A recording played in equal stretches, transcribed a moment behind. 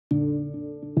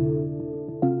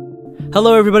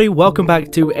Hello everybody, welcome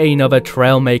back to another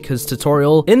Trailmakers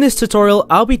tutorial. In this tutorial,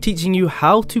 I'll be teaching you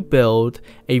how to build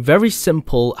a very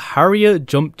simple Harrier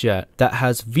Jump Jet that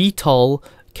has VTOL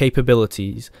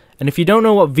capabilities. And if you don't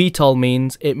know what VTOL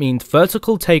means, it means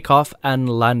vertical takeoff and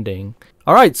landing.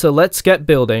 Alright, so let's get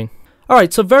building.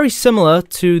 Alright, so very similar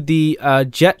to the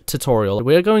jet tutorial,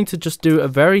 we're going to just do a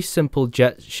very simple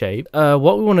jet shape.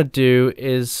 What we want to do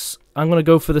is, I'm going to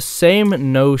go for the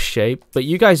same nose shape, but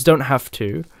you guys don't have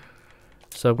to.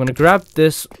 So I'm going to grab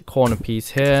this corner piece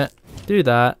here, do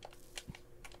that,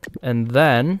 and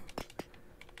then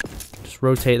just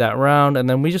rotate that around, and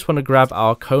then we just want to grab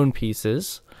our cone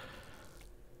pieces.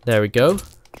 There we go.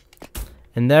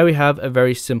 And there we have a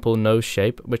very simple nose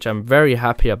shape, which I'm very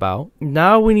happy about.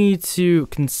 Now we need to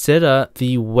consider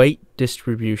the weight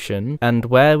distribution and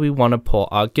where we want to put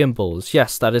our gimbals.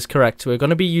 Yes, that is correct. We're going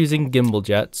to be using gimbal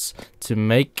jets to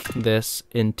make this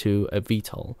into a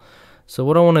VTOL. So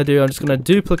what I want to do, I'm just going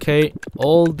to duplicate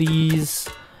all these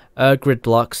grid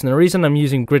blocks. And the reason I'm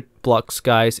using grid blocks,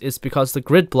 guys, is because the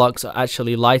grid blocks are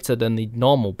actually lighter than the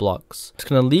normal blocks. Just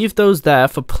going to leave those there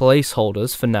for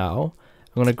placeholders for now.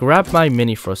 I'm going to grab my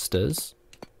mini thrusters.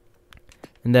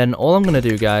 And then all I'm going to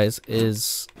do, guys,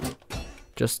 is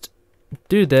just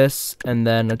do this. And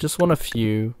then I just want a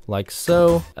few like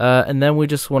so. And then we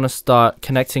just want to start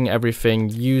connecting everything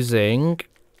using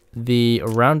the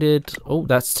rounded, oh,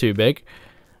 that's too big.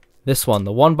 This one,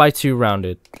 the 1x2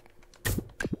 rounded.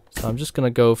 So I'm just gonna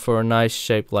go for a nice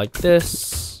shape like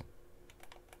this,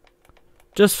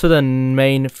 just for the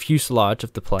main fuselage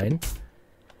of the plane.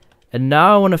 And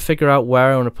now I want to figure out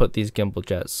where I want to put these gimbal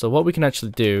jets. So what we can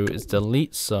actually do is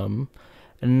delete some.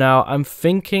 And now I'm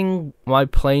thinking my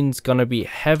plane's gonna be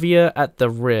heavier at the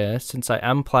rear, since I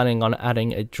am planning on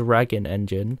adding a Dragon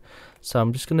engine. So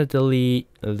I'm just gonna delete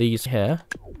these here.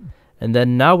 And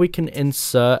then now we can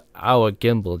insert our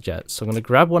gimbal jets. So I'm gonna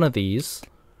grab one of these.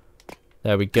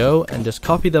 There we go. And just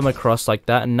copy them across like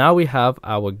that. And now we have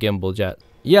our gimbal jet.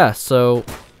 Yeah, so,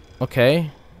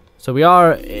 okay. So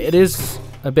it is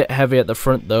a bit heavy at the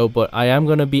front though, but I am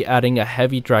gonna be adding a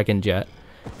heavy Dragon jet.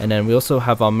 And then we also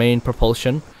have our main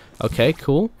propulsion. Okay,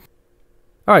 cool.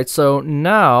 Alright, so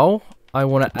now I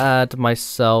want to add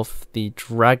myself the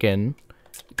Dragon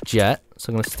jet.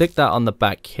 So I'm going to stick that on the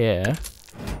back here.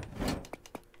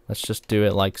 Let's just do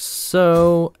it like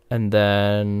so. And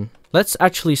then let's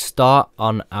actually start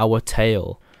on our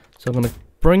tail. So I'm going to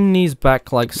bring these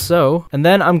back like so. And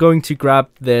then I'm going to grab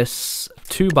this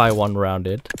 2x1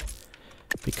 rounded,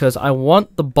 because I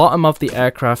want the bottom of the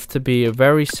aircraft to be a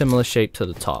very similar shape to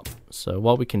the top. So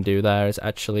what we can do there is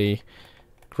actually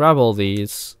grab all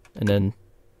these and then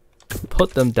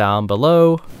put them down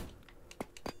below.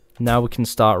 Now we can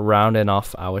start rounding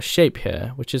off our shape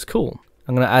here, which is cool.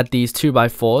 I'm going to add these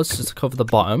 2x4s just to cover the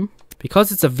bottom.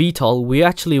 Because it's a VTOL, we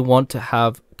actually want to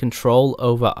have control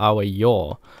over our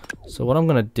yaw. So what I'm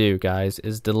going to do, guys,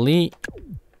 is delete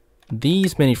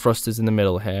these mini thrusters in the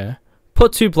middle here.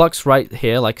 Put 2 blocks right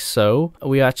here like so.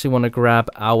 We actually want to grab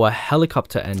our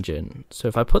helicopter engine. So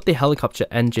if I put the helicopter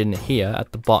engine here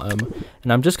at the bottom,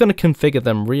 and I'm just going to configure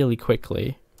them really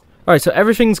quickly. Alright, so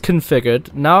everything's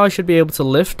configured. Now I should be able to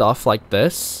lift off like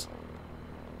this.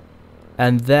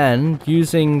 And then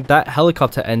using that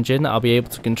helicopter engine, I'll be able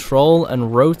to control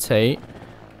and rotate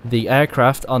the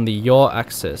aircraft on the yaw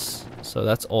axis. So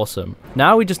that's awesome.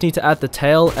 Now we just need to add the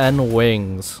tail and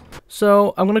wings.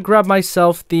 So I'm going to grab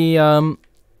myself the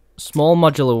small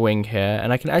modular wing here,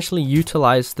 and I can actually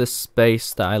utilize this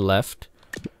space that I left.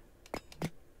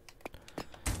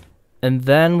 And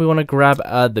then we want to grab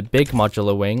the big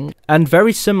modular wing. And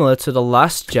very similar to the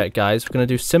last jet, guys, we're going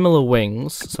to do similar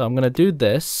wings. So I'm going to do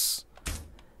this.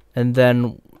 And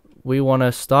then we want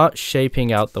to start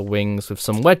shaping out the wings with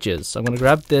some wedges. So I'm going to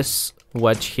grab this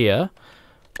wedge here.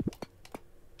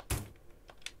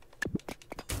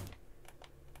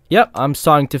 Yep, I'm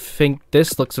starting to think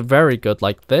this looks very good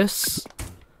like this.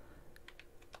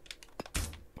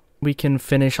 We can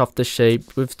finish off the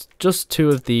shape with just 2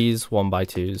 of these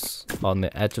 1x2s on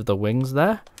the edge of the wings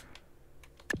there.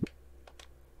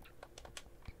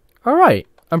 Alright,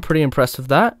 I'm pretty impressed with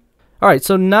that. Alright,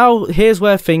 so now here's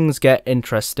where things get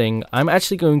interesting. I'm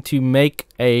actually going to make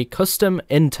a custom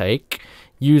intake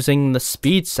using the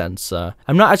speed sensor.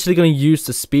 I'm not actually going to use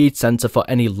the speed sensor for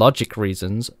any logic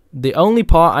reasons. The only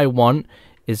part I want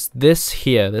is this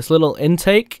here, this little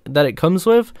intake that it comes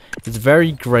with. It's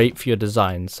very great for your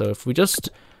design. So if we just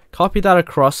copy that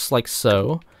across like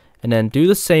so, and then do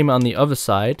the same on the other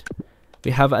side,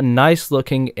 we have a nice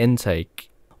looking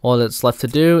intake. All that's left to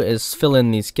do is fill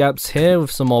in these gaps here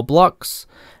with some more blocks,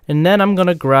 and then I'm going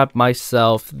to grab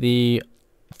myself the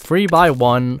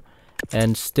 3x1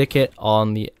 and stick it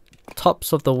on the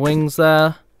tops of the wings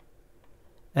there.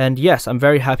 And yes, I'm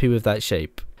very happy with that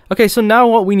shape. Okay, so now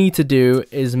what we need to do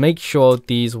is make sure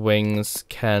these wings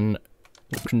can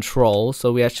control.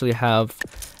 So we actually have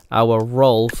our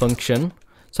roll function.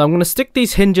 So I'm going to stick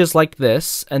these hinges like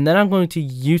this, and then I'm going to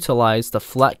utilize the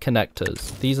flat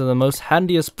connectors. These are the most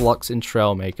handiest blocks in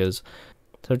Trailmakers.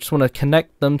 So I just want to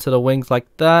connect them to the wings like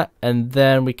that, and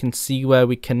then we can see where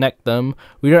we connect them.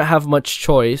 We don't have much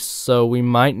choice, so we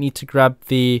might need to grab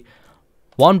the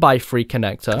 1x3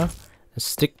 connector and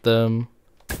stick them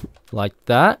like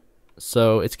that.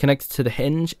 So it's connected to the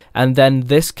hinge, and then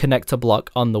this connector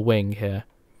block on the wing here.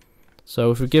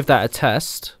 So if we give that a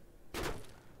test,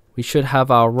 we should have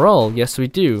our roll. Yes, we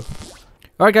do.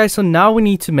 Alright guys, so now we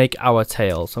need to make our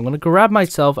tail. So I'm going to grab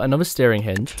myself another steering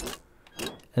hinge.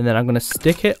 And then I'm going to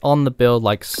stick it on the build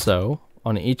like so,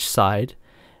 on each side.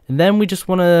 And then we just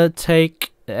want to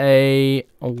take a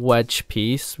wedge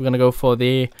piece. We're going to go for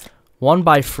the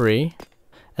 1x3.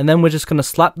 And then we're just going to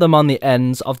slap them on the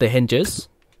ends of the hinges.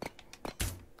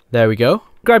 There we go.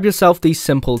 Grab yourself the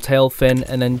simple tail fin,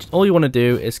 and then all you want to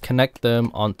do is connect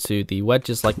them onto the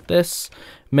wedges like this,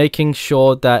 making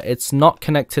sure that it's not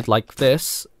connected like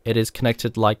this, it is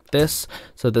connected like this,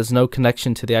 so there's no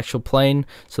connection to the actual plane,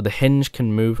 so the hinge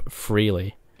can move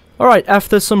freely. Alright,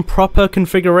 after some proper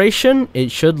configuration,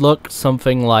 it should look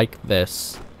something like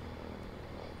this.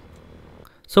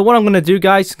 So what I'm going to do,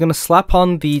 guys, is going to slap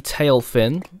on the tail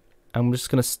fin. I'm just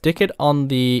going to stick it on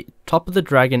the top of the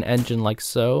Dragon engine like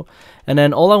so. And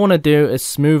then all I want to do is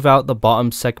smooth out the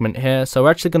bottom segment here. So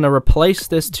we're actually going to replace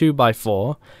this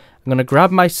 2x4. I'm going to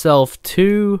grab myself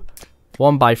two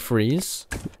 1x3s.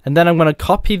 And then I'm going to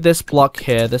copy this block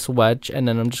here, this wedge. And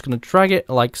then I'm just going to drag it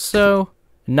like so.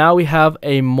 Now we have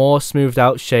a more smoothed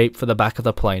out shape for the back of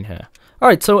the plane here.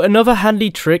 Alright, so another handy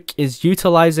trick is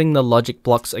utilizing the logic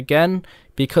blocks again.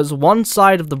 Because one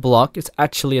side of the block is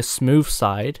actually a smooth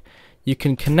side, you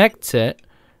can connect it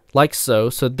like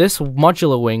so. So this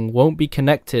modular wing won't be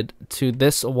connected to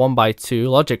this 1x2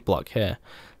 logic block here.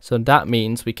 So that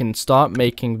means we can start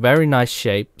making very nice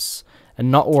shapes and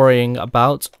not worrying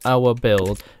about our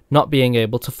build not being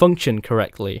able to function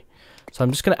correctly. So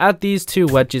I'm just going to add these two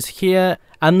wedges here.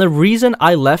 And the reason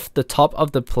I left the top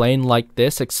of the plane like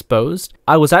this exposed,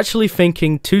 I was actually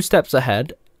thinking 2 steps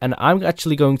ahead. And I'm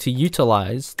actually going to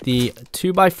utilize the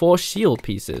 2x4 shield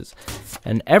pieces.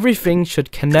 And everything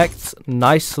should connect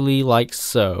nicely like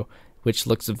so, which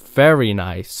looks very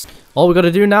nice. All we got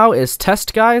to do now is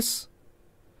test, guys.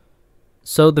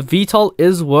 So the VTOL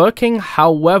is working,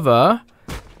 however,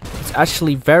 it's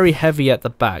actually very heavy at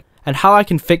the back. And how I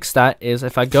can fix that is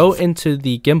if I go into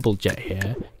the gimbal jet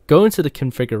here, go into the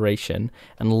configuration,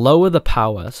 and lower the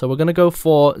power. So we're going to go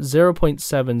for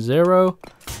 0.70.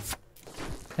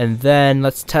 And then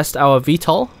let's test our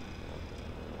VTOL.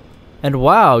 And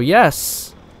wow,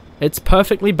 yes, it's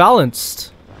perfectly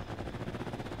balanced.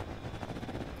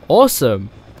 Awesome.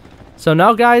 So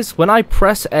now, guys, when I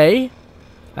press A,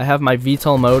 I have my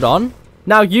VTOL mode on.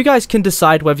 Now, you guys can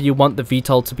decide whether you want the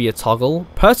VTOL to be a toggle.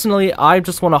 Personally, I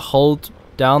just want to hold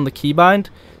down the keybind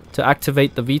to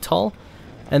activate the VTOL.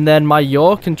 And then my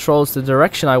yaw controls the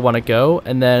direction I want to go.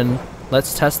 And then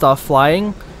let's test our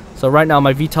flying. So right now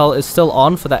my VTOL is still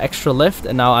on for that extra lift,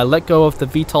 and now I let go of the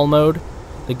VTOL mode.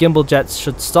 The gimbal jets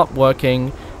should stop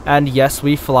working, and yes,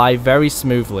 we fly very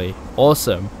smoothly.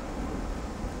 Awesome.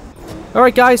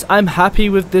 Alright guys, I'm happy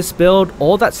with this build.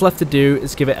 All that's left to do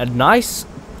is give it a nice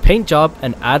paint job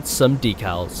and add some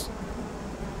decals.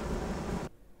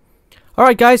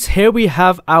 Alright guys, here we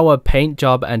have our paint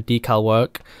job and decal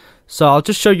work. So I'll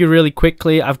just show you really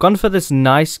quickly. I've gone for this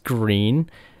nice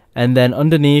green. And then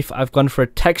underneath, I've gone for a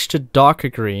textured darker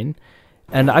green.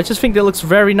 And I just think it looks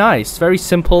very nice. Very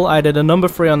simple. I added a number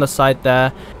 3 on the side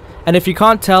there. And if you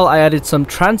can't tell, I added some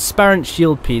transparent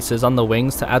shield pieces on the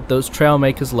wings to add those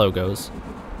Trailmakers logos.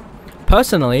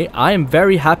 Personally, I am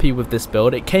very happy with this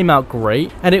build. It came out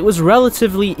great. And it was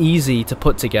relatively easy to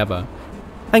put together.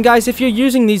 And guys, if you're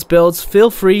using these builds, feel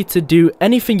free to do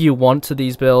anything you want to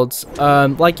these builds.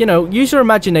 Like, you know, use your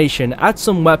imagination, add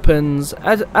some weapons,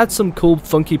 add some cool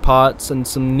funky parts and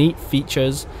some neat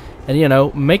features, and, you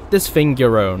know, make this thing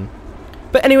your own.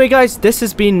 But anyway, guys, this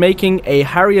has been making a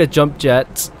Harrier Jump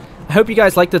Jet. I hope you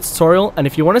guys liked the tutorial, and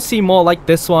if you want to see more like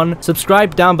this one,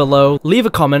 subscribe down below, leave a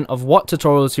comment of what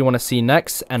tutorials you want to see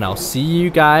next, and I'll see you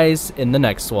guys in the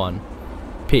next one.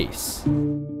 Peace.